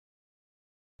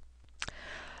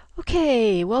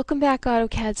Okay, welcome back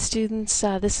AutoCAD students.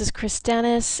 This is Chris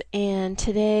Dennis, and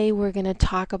today we're going to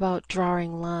talk about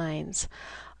drawing lines.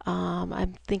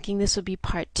 I'm thinking this will be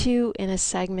part 2 in a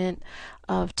segment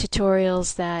of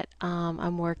tutorials that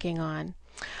I'm working on.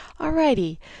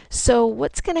 Alrighty, so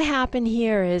what's going to happen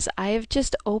here is I have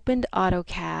just opened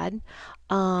AutoCAD,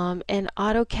 and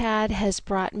AutoCAD has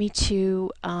brought me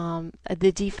to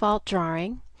the default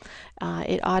drawing.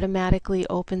 It automatically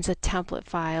opens a template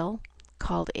file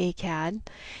called ACAD,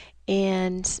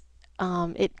 and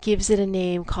it gives it a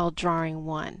name called Drawing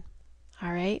 1.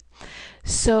 All right,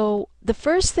 so the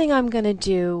first thing I'm going to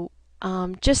do,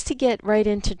 just to get right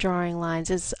into drawing lines,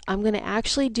 is I'm going to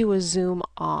actually do a zoom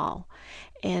all,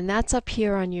 and that's up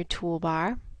here on your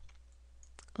toolbar.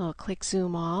 I'll click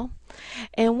zoom all,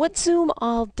 and what zoom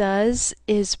all does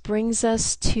is brings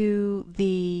us to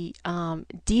the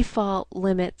default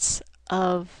limits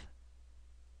of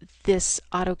this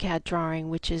AutoCAD drawing,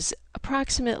 which is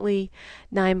approximately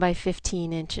 9 by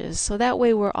 15 inches. So that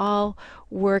way we're all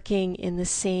working in the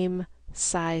same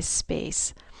size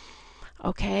space.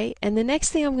 Okay, and the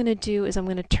next thing I'm going to do is I'm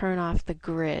going to turn off the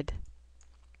grid.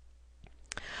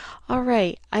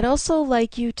 Alright, I'd also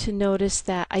like you to notice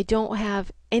that I don't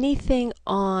have anything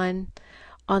on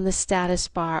the status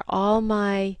bar. All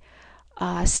my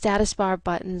status bar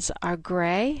buttons are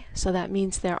gray, so that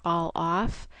means they're all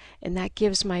off, and that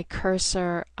gives my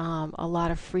cursor a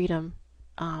lot of freedom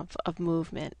of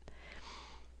movement.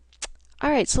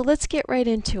 Alright, so let's get right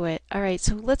into it. Alright,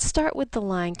 so let's start with the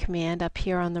line command up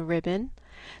here on the ribbon.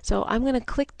 So I'm going to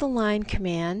click the line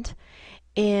command,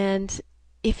 and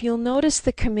if you'll notice,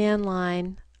 the command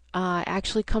line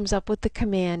actually comes up with the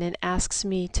command and asks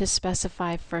me to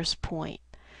specify first point.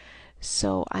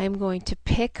 So I'm going to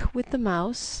pick with the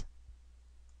mouse,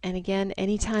 and again,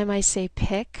 anytime I say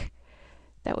pick,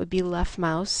 that would be left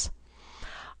mouse.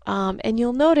 And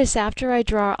you'll notice after I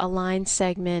draw a line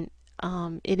segment,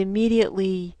 it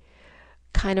immediately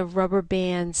kind of rubber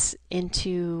bands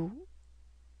into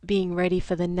being ready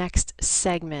for the next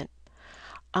segment.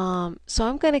 So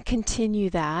I'm going to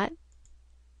continue that.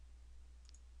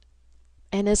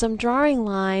 And as I'm drawing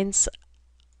lines,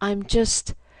 I'm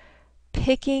just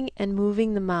picking and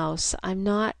moving the mouse. I'm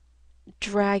not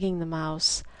dragging the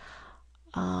mouse.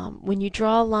 When you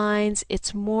draw lines,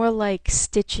 it's more like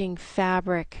stitching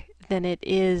fabric than it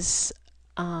is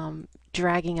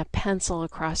dragging a pencil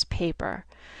across paper.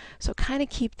 So kind of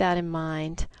keep that in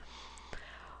mind.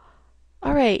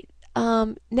 Alright,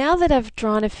 now that I've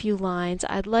drawn a few lines,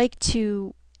 I'd like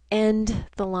to end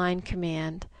the line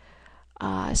command.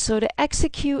 So to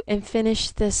execute and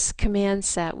finish this command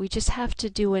set, we just have to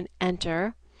do an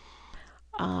enter,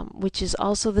 which is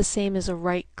also the same as a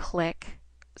right click.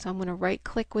 So I'm going to right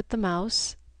click with the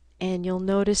mouse, and you'll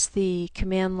notice the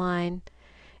command line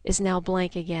is now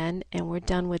blank again, and we're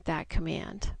done with that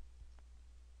command.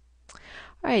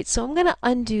 Alright, so I'm going to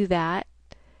undo that,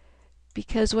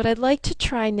 because what I'd like to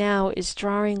try now is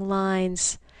drawing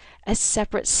lines as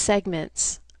separate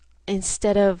segments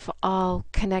instead of all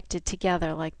connected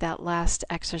together like that last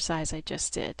exercise I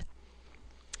just did.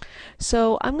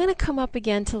 So I'm going to come up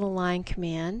again to the line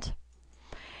command,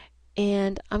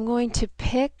 and I'm going to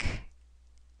pick,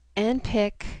 and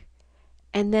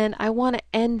then I want to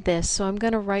end this, so I'm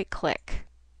going to right click.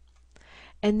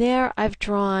 And there I've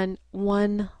drawn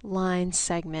one line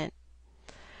segment.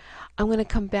 I'm going to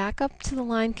come back up to the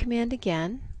line command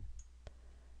again,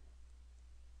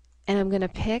 and I'm going to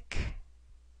pick,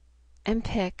 and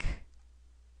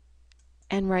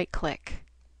right click.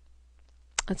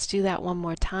 Let's do that one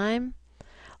more time.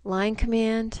 Line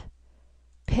command,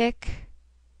 pick,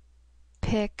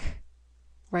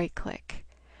 right click.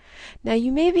 Now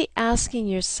you may be asking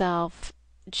yourself,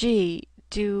 gee,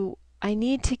 do I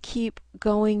need to keep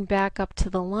going back up to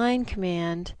the line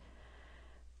command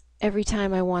every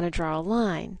time I want to draw a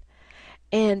line?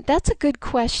 And that's a good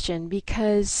question,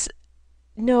 because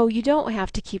no, you don't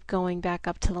have to keep going back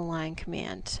up to the line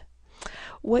command.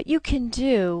 What you can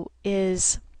do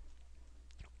is,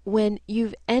 when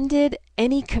you've ended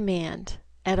any command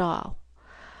at all,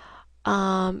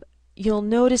 you'll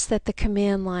notice that the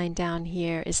command line down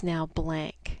here is now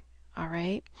blank.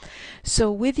 Alright?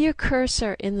 So with your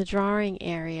cursor in the drawing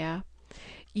area,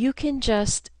 you can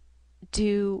just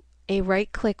do a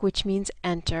right click, which means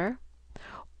enter,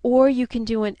 or you can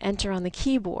do an enter on the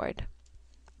keyboard.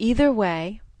 Either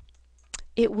way,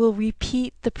 it will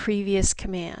repeat the previous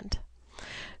command.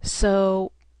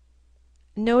 So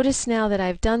notice now that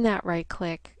I've done that right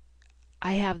click,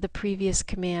 I have the previous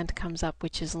command comes up,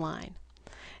 which is line.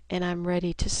 And I'm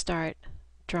ready to start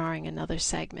drawing another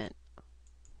segment.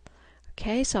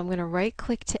 Okay, so I'm going to right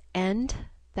click to end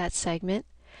that segment,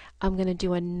 I'm going to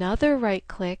do another right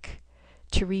click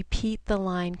to repeat the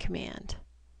line command.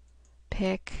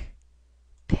 Pick,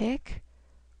 pick,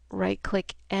 right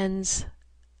click ends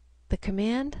the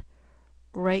command,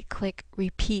 right click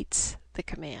repeats the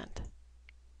command.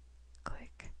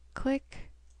 Click,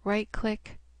 click, right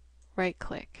click, right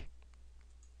click.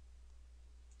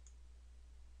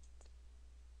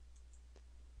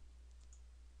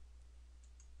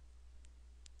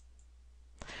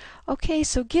 Okay,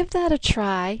 so give that a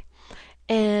try,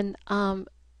 and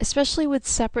especially with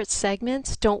separate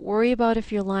segments, don't worry about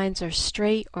if your lines are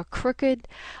straight or crooked.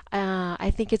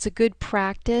 I think it's a good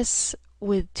practice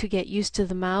to get used to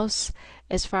the mouse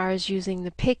as far as using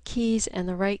the pick keys and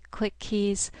the right click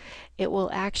keys. It will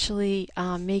actually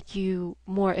make you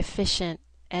more efficient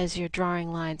as you're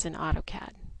drawing lines in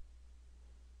AutoCAD.